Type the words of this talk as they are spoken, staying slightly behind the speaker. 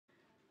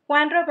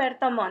Juan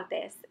Roberto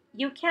Montes.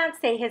 You can't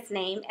say his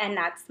name and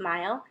not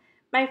smile.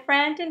 My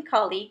friend and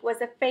colleague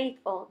was a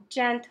faithful,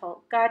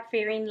 gentle,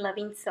 God-fearing,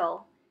 loving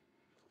soul.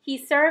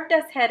 He served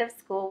as head of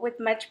school with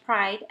much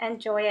pride and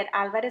joy at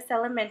Alvarez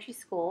Elementary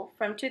School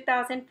from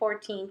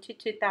 2014 to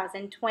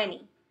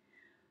 2020.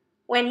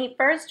 When he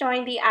first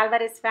joined the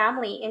Alvarez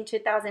family in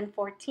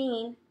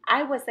 2014,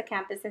 I was the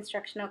campus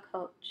instructional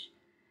coach.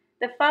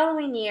 The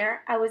following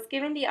year, I was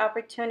given the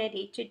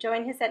opportunity to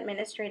join his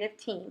administrative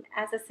team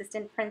as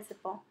assistant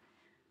principal.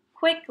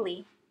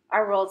 Quickly,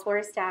 our roles were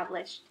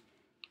established.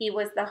 He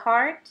was the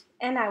heart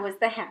and I was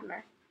the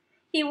hammer.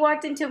 He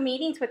walked into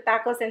meetings with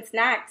tacos and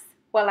snacks,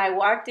 while I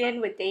walked in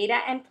with data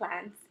and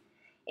plans.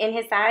 In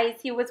his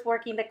eyes, he was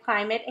working the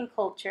climate and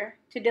culture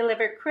to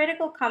deliver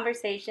critical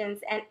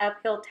conversations and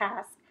uphill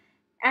tasks,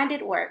 and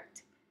it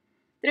worked.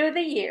 Through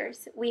the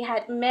years, we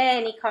had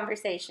many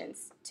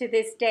conversations. To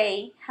this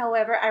day,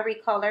 however, I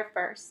recall our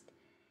first.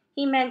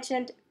 He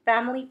mentioned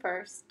family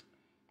first,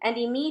 and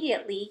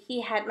immediately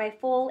he had my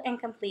full and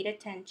complete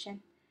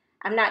attention.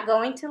 I'm not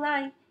going to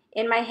lie.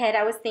 In my head,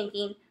 I was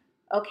thinking,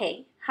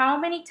 okay, how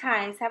many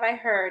times have I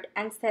heard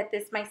and said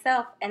this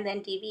myself and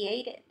then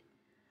deviated?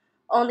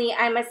 Only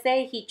I must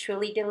say he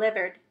truly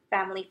delivered,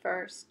 family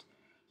first.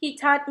 He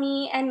taught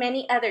me and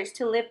many others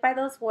to live by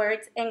those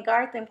words and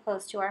guard them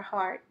close to our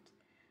heart.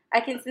 I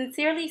can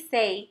sincerely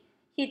say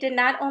he did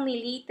not only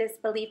lead this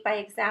belief by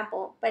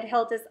example, but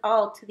held us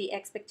all to the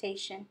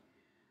expectation.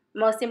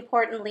 Most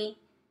importantly,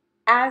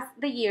 as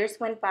the years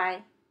went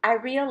by, I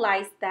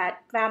realized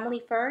that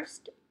family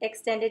first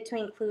extended to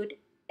include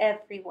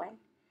everyone.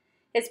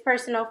 His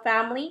personal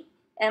family,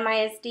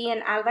 MISD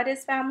and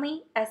Alvarez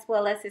family, as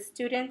well as his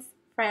students,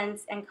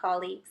 friends, and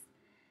colleagues.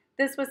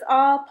 This was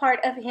all part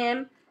of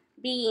him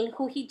being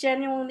who he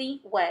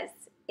genuinely was,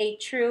 a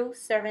true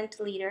servant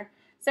leader.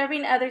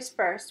 Serving others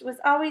first was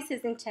always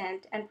his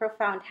intent and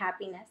profound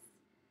happiness.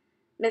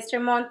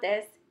 Mr.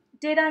 Montes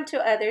did unto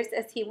others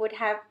as he would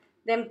have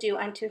them do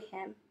unto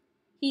him.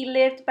 He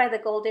lived by the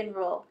golden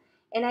rule,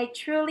 and I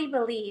truly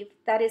believe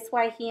that is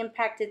why he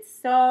impacted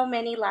so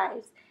many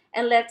lives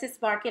and left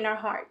his mark in our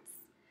hearts.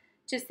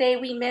 To say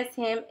we miss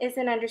him is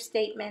an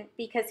understatement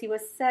because he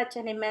was such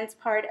an immense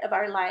part of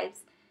our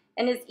lives,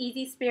 and his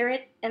easy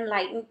spirit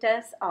enlightened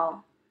us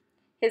all.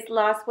 His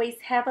loss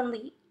weighs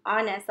heavily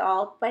on us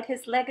all, but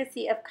his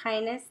legacy of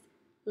kindness,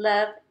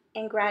 love,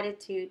 and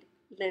gratitude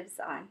lives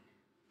on.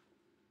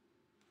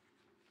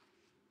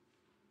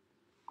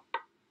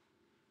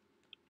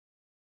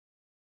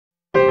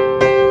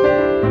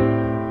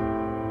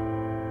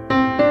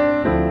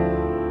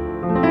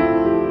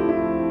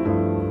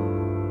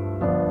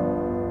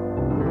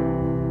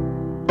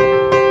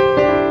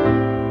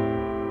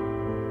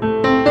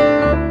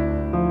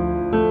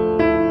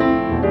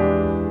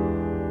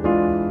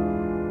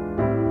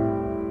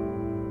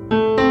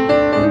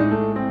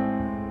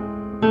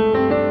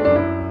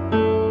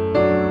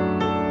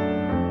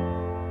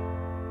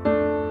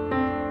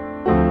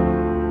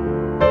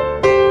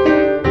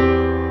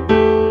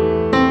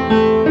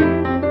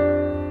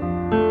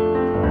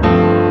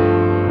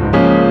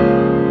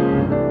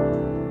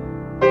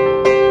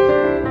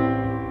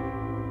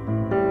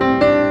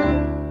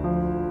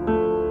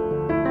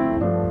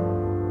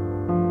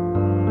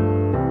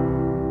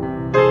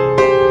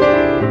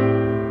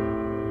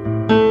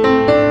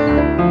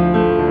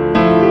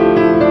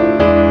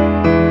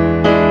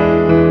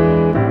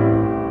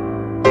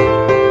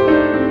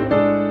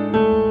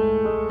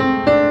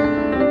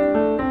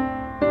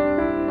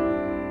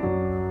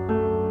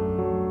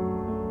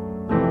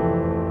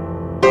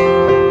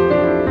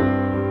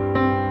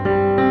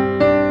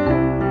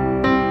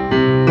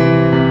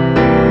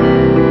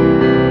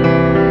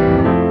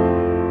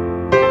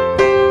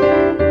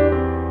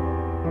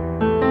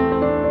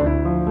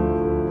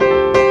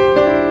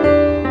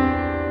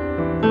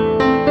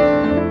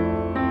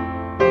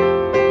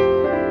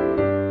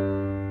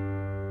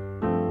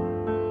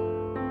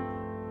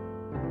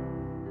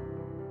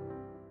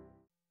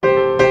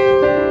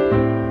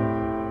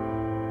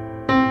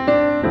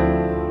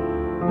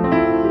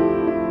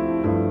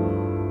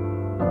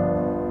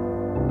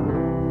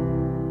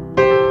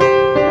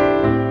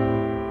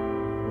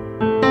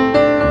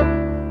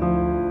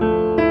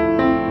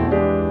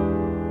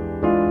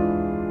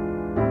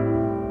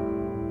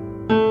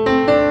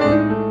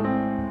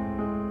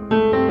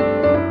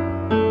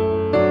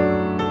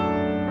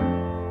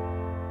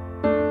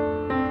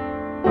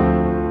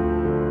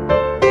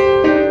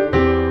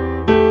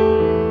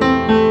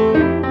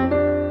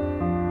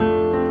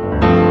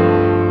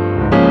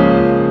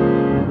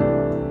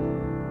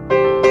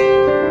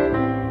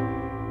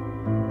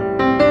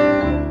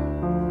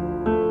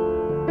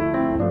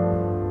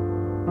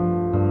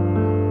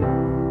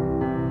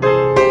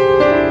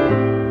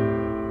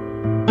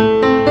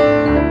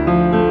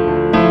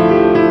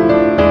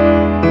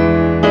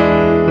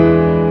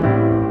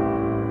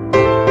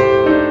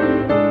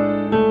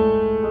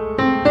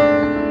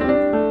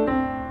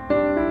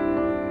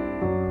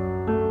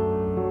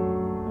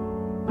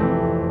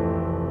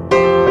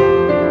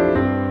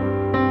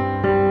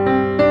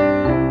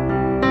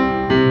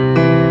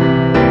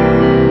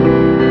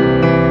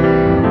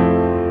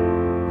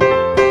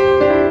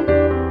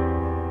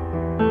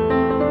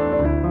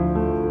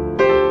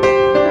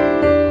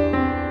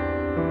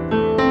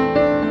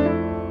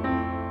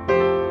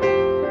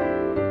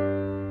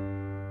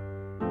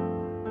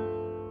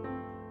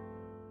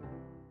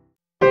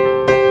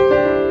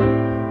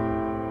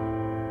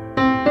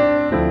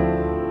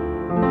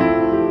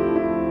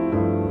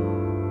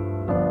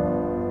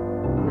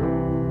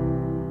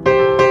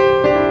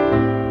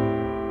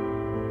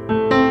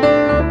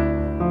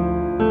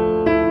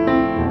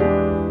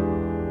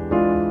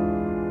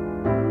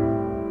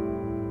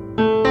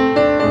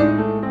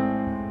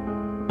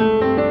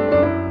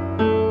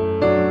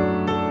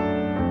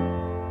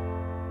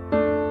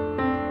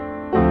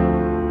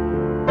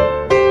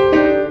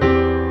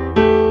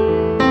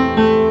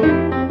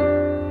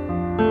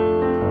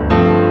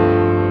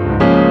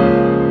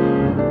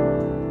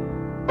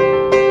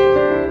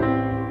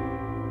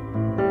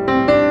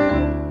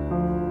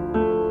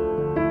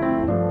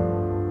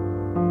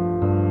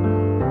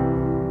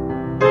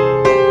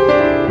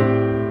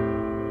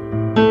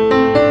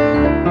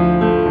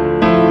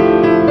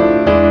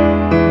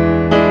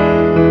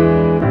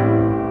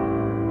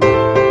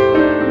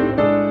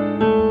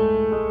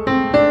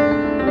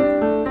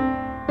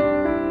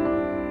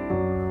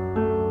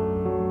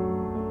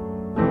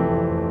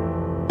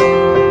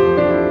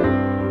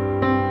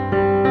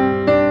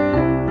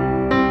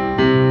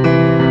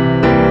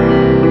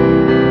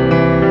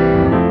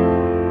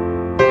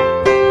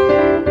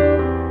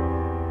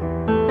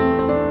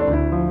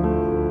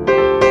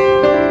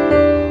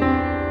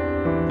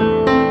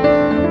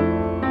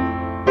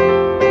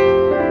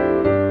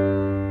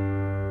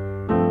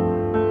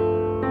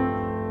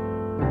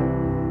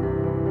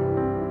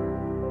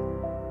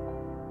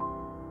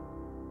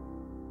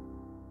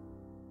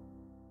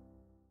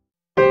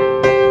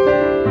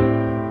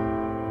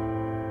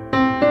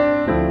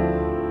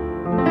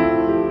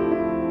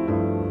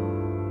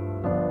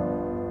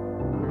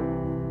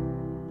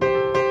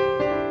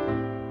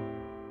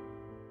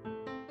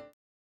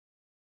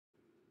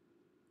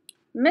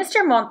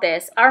 Mr.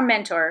 Montes, our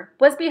mentor,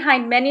 was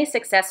behind many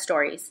success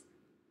stories.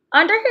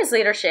 Under his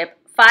leadership,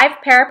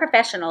 5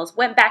 paraprofessionals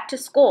went back to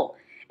school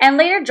and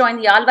later joined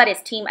the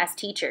Alvarez team as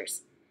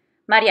teachers.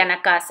 Mariana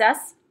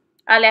Casas,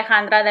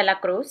 Alejandra de la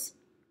Cruz,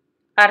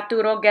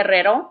 Arturo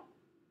Guerrero,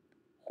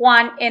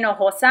 Juan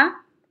Hinojosa,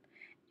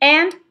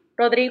 and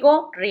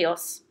Rodrigo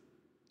Rios.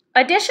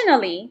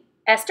 Additionally,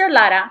 Esther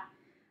Lara,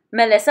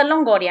 Melissa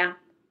Longoria,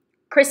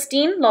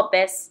 Christine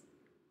Lopez,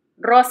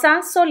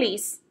 Rosa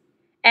Solis,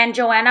 and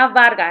Joanna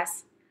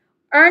Vargas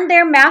earned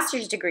their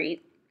master's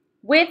degree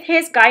with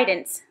his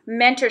guidance,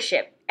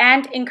 mentorship,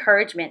 and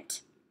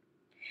encouragement.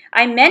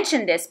 I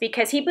mention this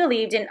because he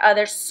believed in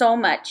others so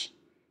much.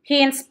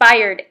 He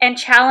inspired and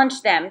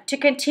challenged them to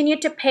continue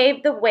to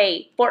pave the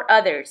way for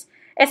others,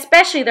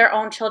 especially their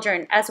own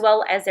children as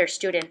well as their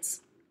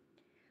students.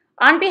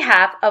 On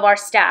behalf of our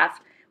staff,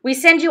 we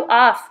send you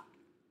off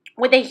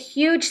with a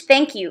huge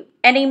thank you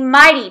and a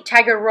mighty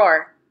tiger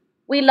roar.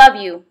 We love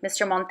you,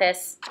 Mr.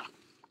 Montes.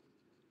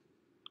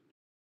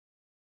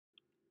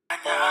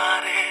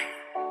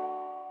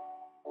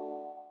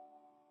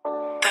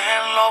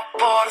 Tenlo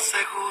por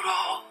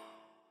seguro.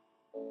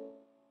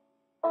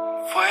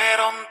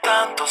 Fueron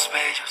tantos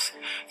bellos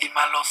y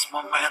malos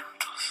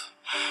momentos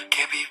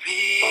que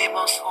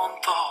vivimos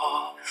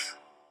juntos.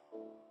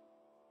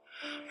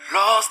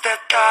 Los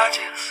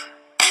detalles,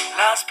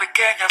 las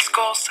pequeñas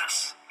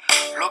cosas,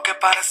 lo que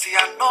parecía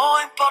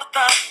no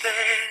importante,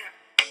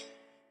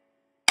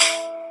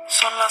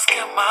 son las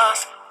que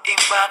más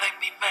invaden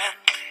mi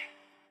mente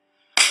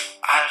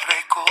al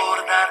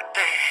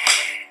recordarte.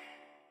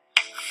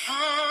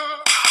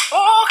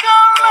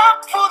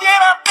 Ojalá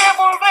pudiera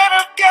devolver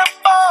el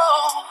tiempo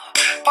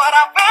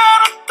para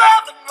verte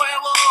de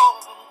nuevo,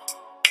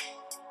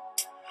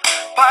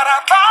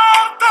 para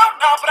darte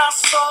un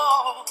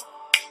abrazo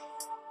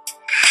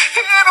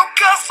y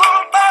nunca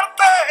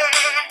soltarte.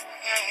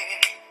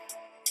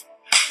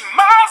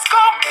 Mas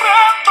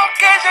comprendo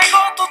que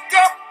llegó tu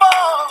tiempo,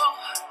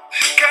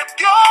 que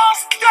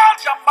Dios te ha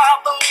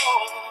llamado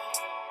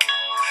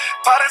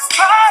para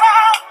estar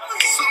a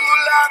su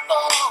lado.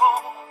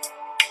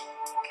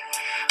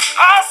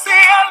 Así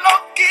Él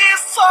lo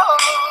quiso,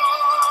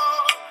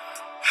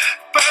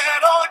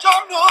 pero yo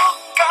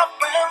nunca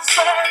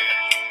pensé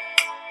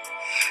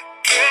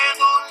que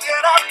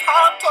doliera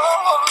tanto.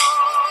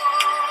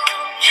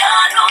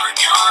 Ya no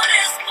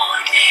llores por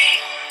mí,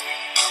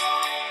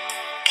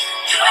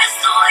 yo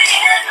estoy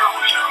en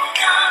un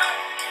lugar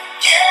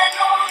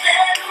lleno de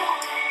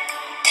luz,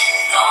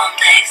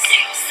 donde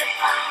existe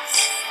paz,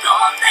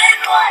 donde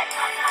no hay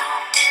nada,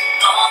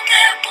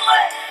 donde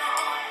puedo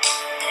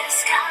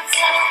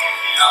descansar.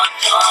 No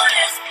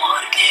llores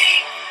por mí,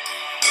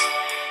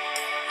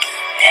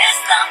 es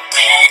tan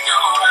bello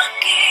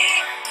aquí,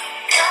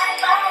 nunca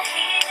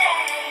imaginé.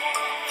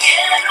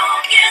 Quiero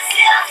que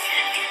seas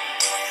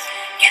feliz,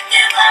 que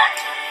te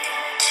vaya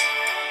bien,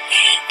 y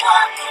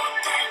cuando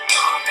te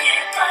toque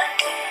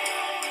partir,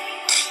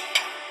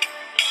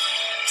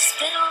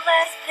 espero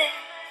verte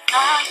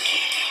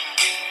aquí.